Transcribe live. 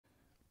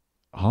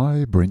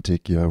Hi,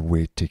 BrenTech here,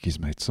 where tech is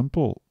made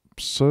simple.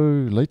 So,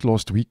 late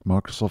last week,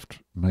 Microsoft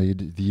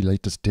made the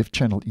latest Dev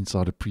Channel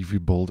Insider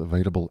Preview build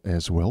available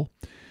as well,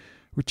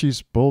 which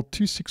is build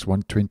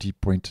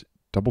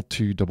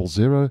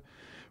 26120.2200,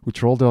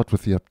 which rolled out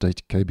with the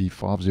update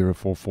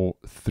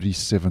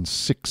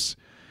KB5044376.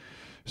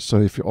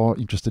 So, if you are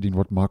interested in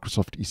what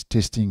Microsoft is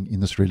testing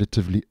in this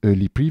relatively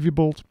early preview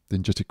build,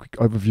 then just a quick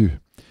overview.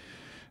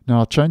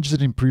 Now, changes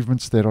and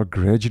improvements that are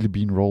gradually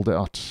being rolled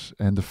out,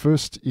 and the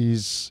first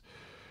is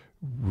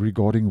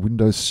regarding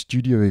Windows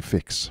Studio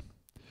Effects.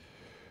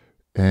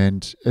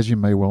 And as you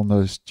may well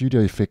know,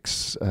 Studio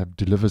Effects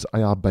delivers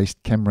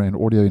AR-based camera and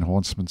audio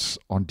enhancements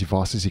on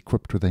devices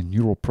equipped with a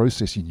neural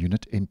processing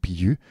unit,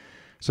 NPU.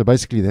 So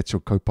basically that's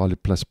your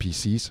Copilot Plus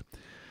PCs.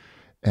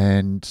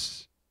 And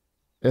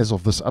as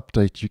of this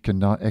update, you can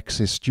now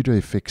access Studio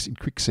Effects in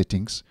quick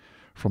settings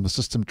from the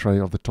system tray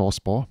of the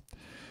taskbar,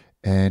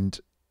 and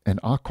an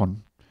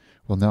icon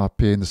will now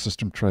appear in the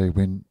system tray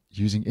when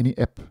using any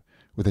app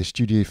with a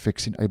Studio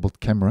Effects enabled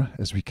camera,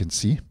 as we can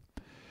see.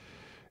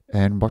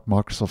 And what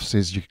Microsoft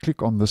says, you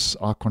click on this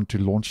icon to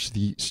launch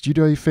the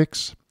Studio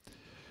Effects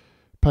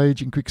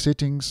page in quick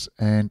settings,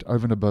 and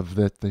over and above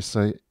that they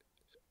say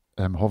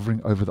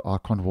hovering over the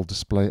icon will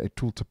display a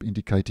tooltip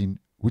indicating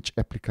which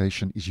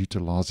application is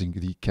utilizing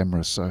the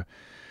camera. So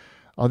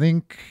I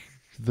think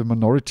the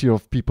minority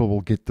of people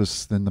will get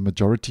this than the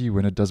majority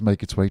when it does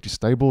make its way to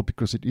stable,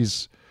 because it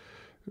is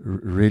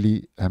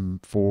really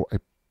for a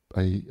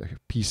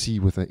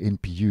PC with an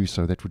NPU,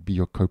 so that would be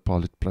your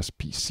Copilot Plus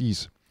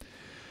PCs.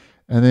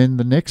 And then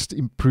the next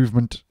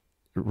improvement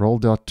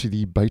rolled out to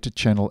the beta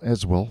channel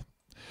as well,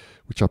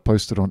 which I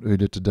posted on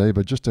earlier today,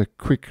 but just a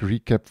quick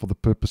recap for the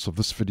purpose of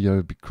this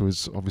video,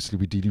 because obviously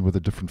we're dealing with a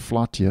different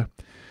flight here.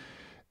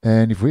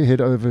 And if we head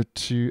over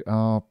to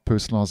our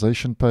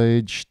personalization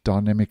page,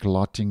 dynamic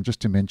lighting, just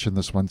to mention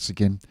this once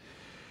again,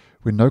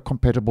 when no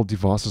compatible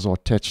devices are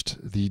attached,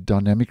 the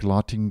dynamic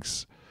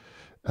lighting's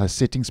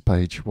settings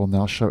page will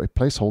now show a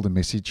placeholder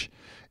message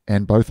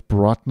and both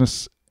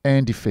brightness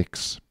and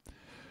effects.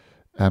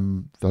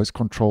 Those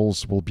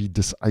controls will be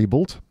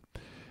disabled.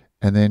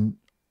 And then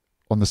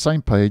on the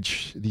same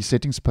page, the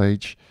settings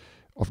page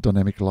of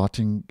dynamic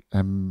lighting,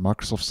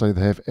 Microsoft say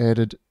they have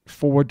added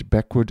forward,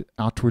 backward,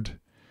 outward,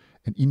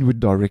 and inward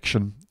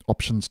direction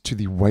options to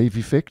the wave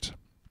effect.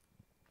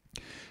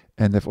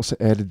 And they've also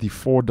added the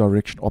forward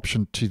direction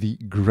option to the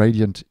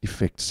gradient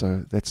effect.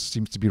 So that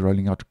seems to be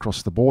rolling out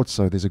across the board.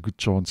 So there's a good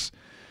chance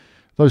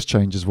those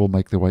changes will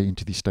make their way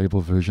into the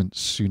stable version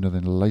sooner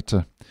than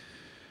later.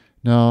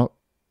 Now,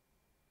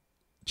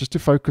 just to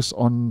focus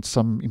on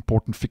some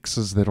important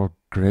fixes that are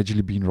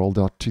gradually being rolled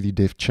out to the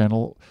dev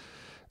channel,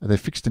 they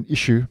fixed an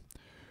issue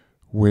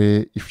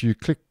where if you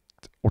clicked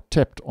or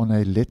tapped on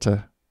a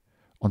letter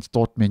on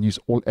Start menu's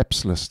All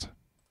Apps list,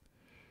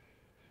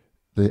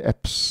 the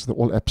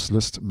All Apps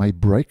list may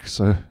break.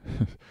 So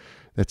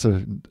that's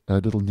a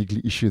little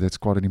niggly issue. That's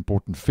quite an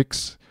important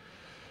fix.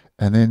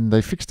 And then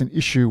they fixed an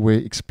issue where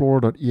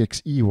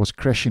Explorer.exe was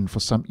crashing for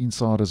some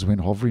insiders when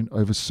hovering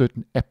over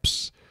certain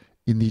apps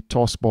in the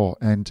taskbar.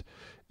 And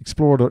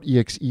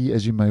Explorer.exe,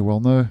 as you may well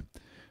know,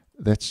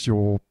 that's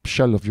your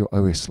shell of your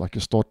OS, like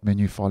your Start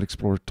menu, File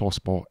Explorer,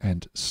 taskbar,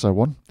 and so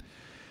on.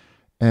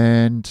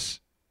 And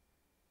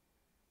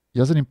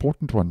here's an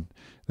important one.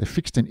 They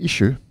fixed an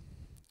issue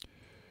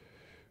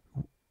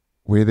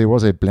where there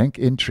was a blank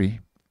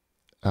entry.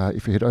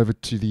 If you head over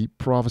to the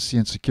privacy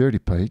and security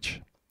page,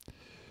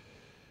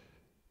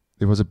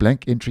 there was a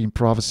blank entry in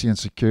privacy and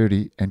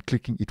security, and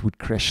clicking it would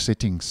crash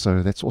settings.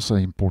 So that's also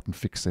an important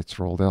fix that's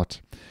rolled out.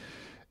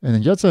 And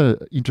then here's an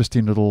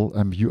interesting little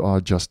UI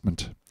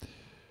adjustment.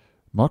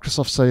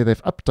 Microsoft say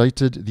they've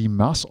updated the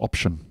mouse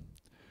option,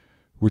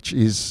 which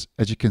is,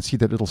 as you can see,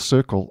 that little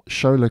circle,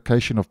 show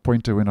location of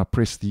pointer when I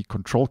press the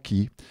control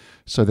key,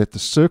 so that the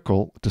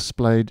circles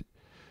displayed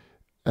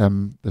are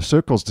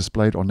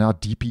now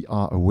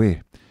DPI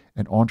aware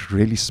and aren't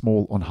really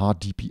small on high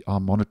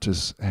DPI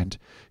monitors. And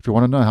if you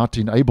want to know how to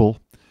enable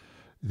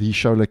the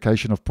show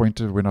location of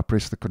pointer when I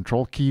press the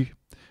control key,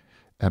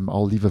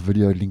 I'll leave a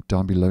video link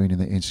down below and in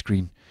the end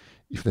screen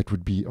if that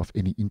would be of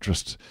any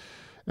interest.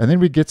 And then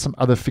we get some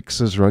other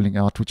fixes rolling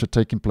out, which are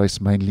taking place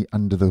mainly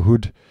under the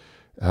hood.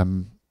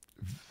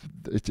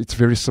 It's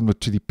very similar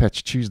to the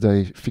Patch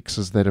Tuesday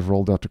fixes that have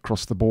rolled out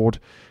across the board.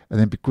 And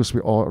then because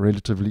we are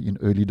relatively in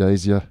early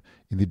days here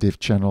in the dev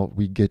channel,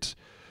 we get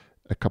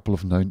a couple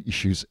of known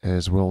issues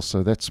as well.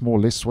 So that's more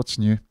or less what's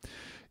new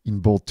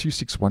in build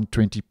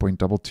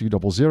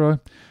 26120.2200,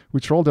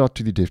 which rolled out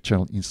to the dev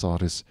channel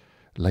insiders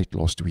late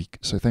last week.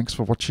 So thanks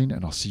for watching,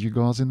 and I'll see you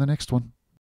guys in the next one.